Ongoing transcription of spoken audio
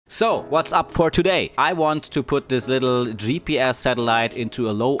So, what's up for today? I want to put this little GPS satellite into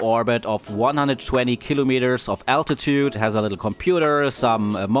a low orbit of 120 kilometers of altitude. It has a little computer,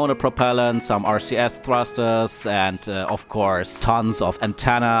 some monopropellant, some RCS thrusters, and of course tons of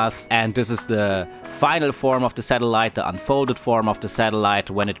antennas. And this is the final form of the satellite, the unfolded form of the satellite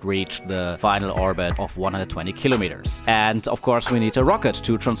when it reached the final orbit of 120 kilometers. And of course we need a rocket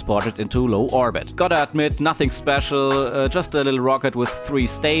to transport it into low orbit. Gotta admit, nothing special, just a little rocket with 3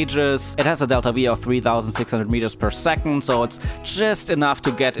 stages. It has a delta V of 3,600 meters per second, so it's just enough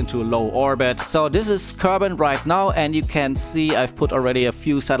to get into a low orbit. So this is Kerbal right now, and you can see I've put already a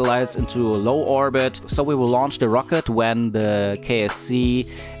few satellites into a low orbit. So we will launch the rocket when the KSC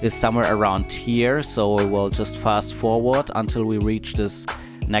is somewhere around here. So we will just fast forward until we reach this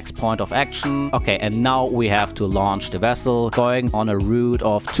next point of action. Okay, and now we have to launch the vessel going on a route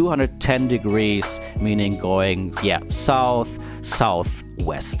of 210 degrees, meaning going,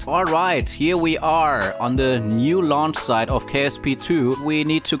 southwest. Alright, here we are on the new launch site of KSP2. We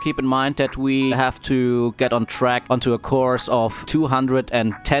need to keep in mind that we have to get on track onto a course of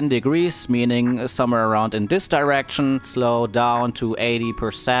 210 degrees, meaning somewhere around in this direction. Slow down to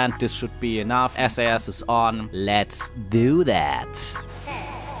 80%. This should be enough. SAS is on. Let's do that.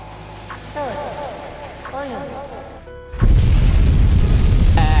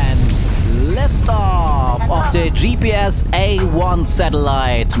 And liftoff of the GPS A1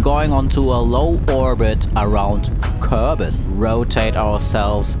 satellite going onto a low orbit around Kerbal. Rotate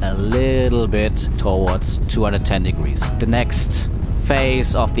ourselves a little bit towards 210 degrees. The next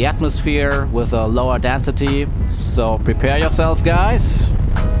phase of the atmosphere with a lower density. So prepare yourself, guys.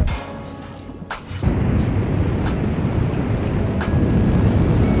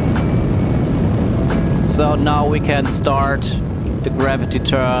 So now we can start the gravity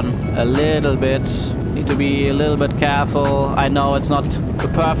turn a little bit. Need to be a little bit careful. I know it's not the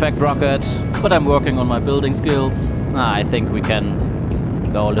perfect rocket, but I'm working on my building skills. I think we can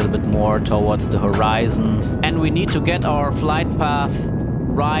go a little bit more towards the horizon. And we need to get our flight path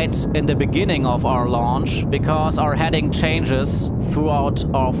right in the beginning of our launch, because our heading changes throughout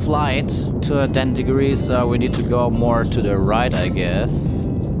our flight. 210 degrees, we need to go more to the right, I guess.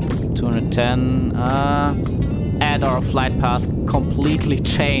 210, and our flight path completely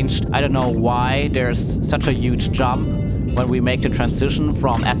changed. I don't know why there's such a huge jump when we make the transition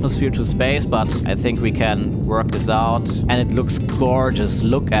from atmosphere to space, but I think we can work this out, and it looks gorgeous.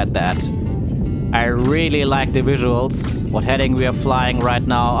 Look at that. I really like the visuals. What heading we are flying right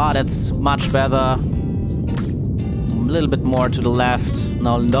now? That's much better. A little bit more to the left.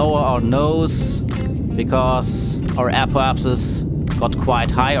 Now lower our nose, because our apoapsis got quite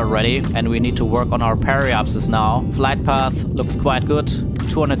high already, and we need to work on our periapsis now. Flight path looks quite good.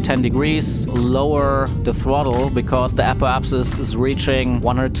 210 degrees. Lower the throttle because the apoapsis is reaching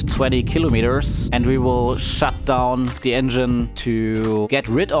 120 kilometers, and we will shut down the engine to get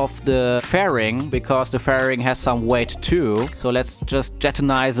rid of the fairing, because the fairing has some weight too. So let's just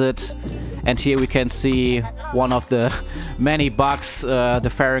jettonize it. And here we can see one of the many bugs.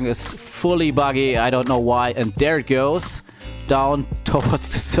 The fairing is fully buggy. I don't know why. And there it goes, down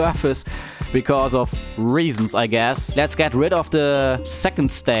towards the surface because of reasons, I guess. Let's get rid of the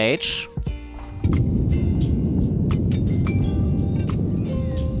second stage.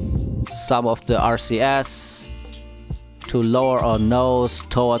 Some of the RCS to lower our nose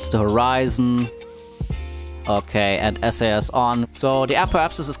towards the horizon. Okay, and SAS on. So the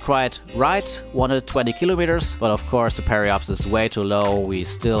apoapsis is quite right, 120 kilometers, but of course the periapsis is way too low. We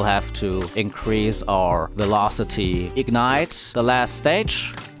still have to increase our velocity. Ignite the last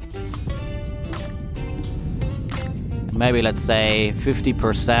stage. Maybe let's say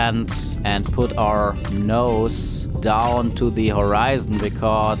 50%, and put our nose down to the horizon,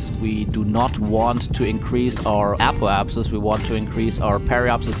 because we do not want to increase our apoapsis. We want to increase our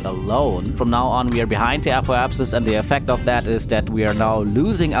periapsis alone. From now on we are behind the apoapsis, and the effect of that is that we are now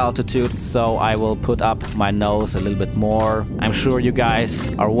losing altitude. So I will put up my nose a little bit more. I'm sure you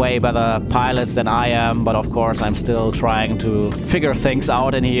guys are way better pilots than I am, but of course I'm still trying to figure things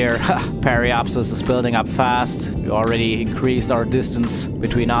out in here. Periapsis is building up fast. We already increased our distance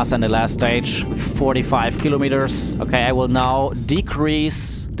between us and the last stage with 45 kilometers. Okay, I will now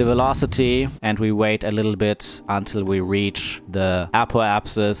decrease the velocity, and we wait a little bit until we reach the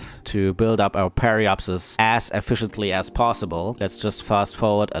apoapsis to build up our periapsis as efficiently as possible. Let's just fast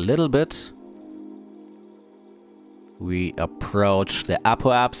forward a little bit. We approach the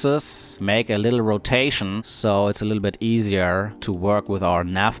apoapsis, make a little rotation, so it's a little bit easier to work with our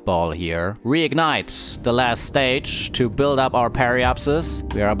nav ball here. Reignite the last stage to build up our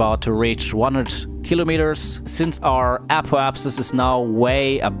periapsis. We are about to reach 100 kilometers. Since our apoapsis is now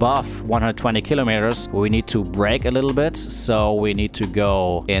way above 120 kilometers, we need to brake a little bit. So we need to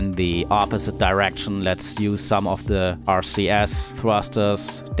go in the opposite direction. Let's use some of the RCS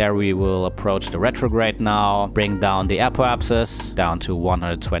thrusters. There we will approach the retrograde now, bring down the apoapsis down to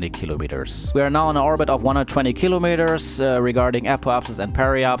 120 kilometers. We are now on an orbit of 120 kilometers. Regarding apoapsis and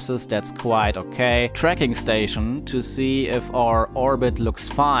periapsis, that's quite okay. Tracking station to see if our orbit looks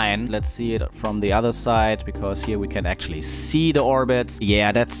fine. Let's see it from the other side, because here we can actually see the orbit.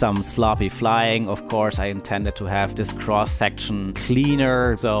 Yeah, that's some sloppy flying. Of course, I intended to have this cross section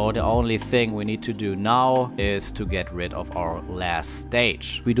cleaner. So the only thing we need to do now is to get rid of our last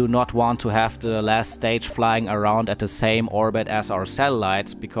stage. We do not want to have the last stage flying around at the same orbit as our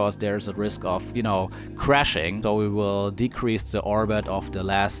satellite, because there's a risk of, you know, crashing. So we will decrease the orbit of the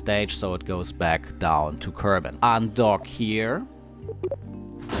last stage so it goes back down to Kerbal. Undock here.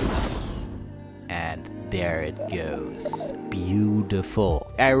 And there it goes.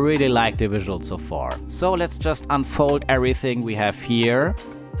 Beautiful. I really like the visuals so far. So let's just unfold everything we have here.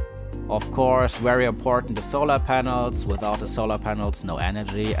 Of course, very important, the solar panels. Without the solar panels, no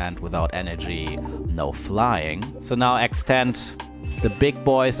energy, and without energy, no flying. So now extend the big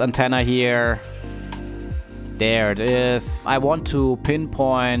boys antenna here. There it is. I want to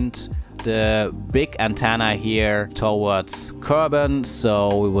pinpoint the big antenna here towards Kerbal,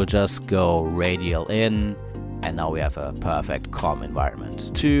 so we will just go radial in, and now we have a perfect comm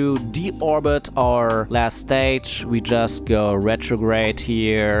environment. To deorbit our last stage, we just go retrograde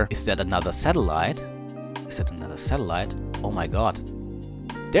here. Is that another satellite? Is that another satellite? Oh my god.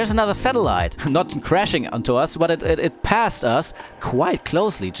 There's another satellite, not crashing onto us, but it passed us quite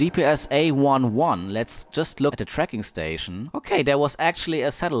closely. GPS A11. Let's just look at the tracking station. Okay, there was actually a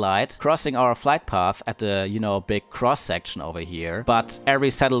satellite crossing our flight path at the, you know, big cross section over here. But every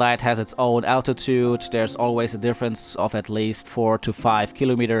satellite has its own altitude. There's always a difference of at least 4 to 5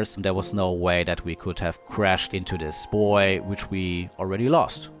 kilometers. There was no way that we could have crashed into this buoy, which we already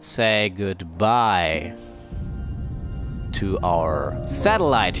lost. Say goodbye to our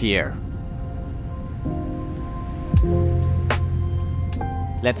satellite here.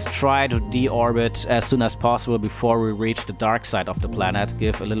 Let's try to deorbit as soon as possible before we reach the dark side of the planet.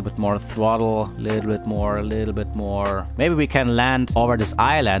 Give a little bit more throttle, a little bit more, a little bit more. Maybe we can land over this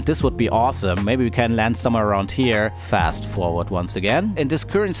island. This would be awesome. Maybe we can land somewhere around here. Fast forward once again. In this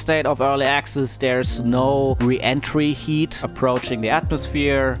current state of early access, there's no re-entry heat approaching the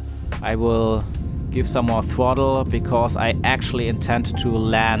atmosphere. I will give some more throttle because I actually intend to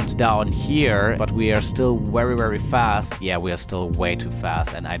land down here, but we are still very, very fast. Yeah, we are still way too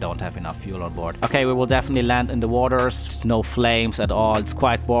fast and I don't have enough fuel on board. Okay, we will definitely land in the waters. No flames at all. It's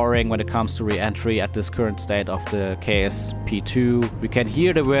quite boring when it comes to re-entry at this current state of the KSP2. We can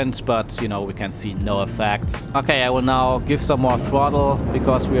hear the wind, but you know, we can see no effects. Okay, I will now give some more throttle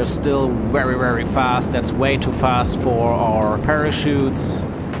because we are still very, very fast. That's way too fast for our parachutes.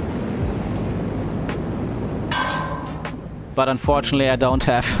 But unfortunately I don't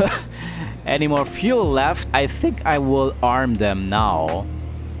have any more fuel left. I think I will arm them now.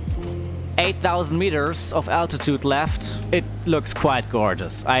 8,000 meters of altitude left. It looks quite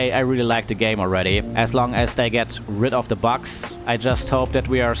gorgeous. I really like the game already. As long as they get rid of the bugs. I just hope that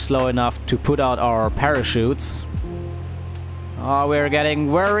we are slow enough to put out our parachutes. Oh, we're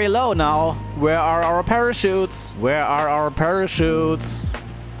getting very low now. Where are our parachutes? Where are our parachutes?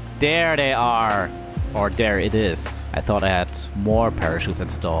 There they are. Or there it is. I thought I had more parachutes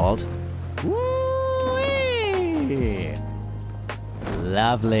installed. Woo-wee!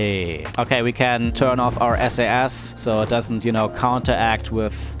 Lovely. Okay, we can turn off our SAS so it doesn't, you know, counteract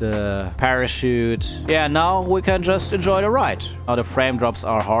with the parachute. Yeah, now we can just enjoy the ride. Oh, the frame drops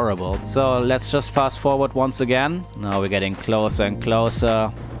are horrible. So let's just fast forward once again. Now we're getting closer and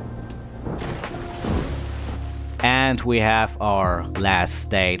closer. And we have our last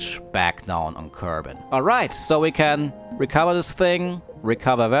stage back down on Kerbal. Alright, so we can recover this thing,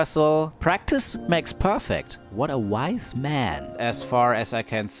 recover vessel. Practice makes perfect. What a wise man. As far as I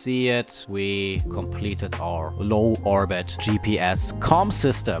can see it, we completed our low orbit GPS comm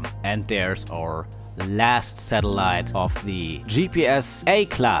system. And there's our last satellite of the GPS A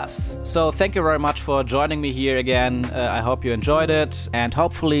class. So thank you very much for joining me here again. I hope you enjoyed it and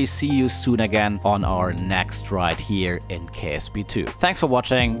hopefully see you soon again on our next ride here in KSP2. Thanks for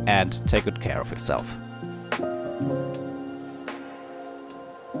watching and take good care of yourself.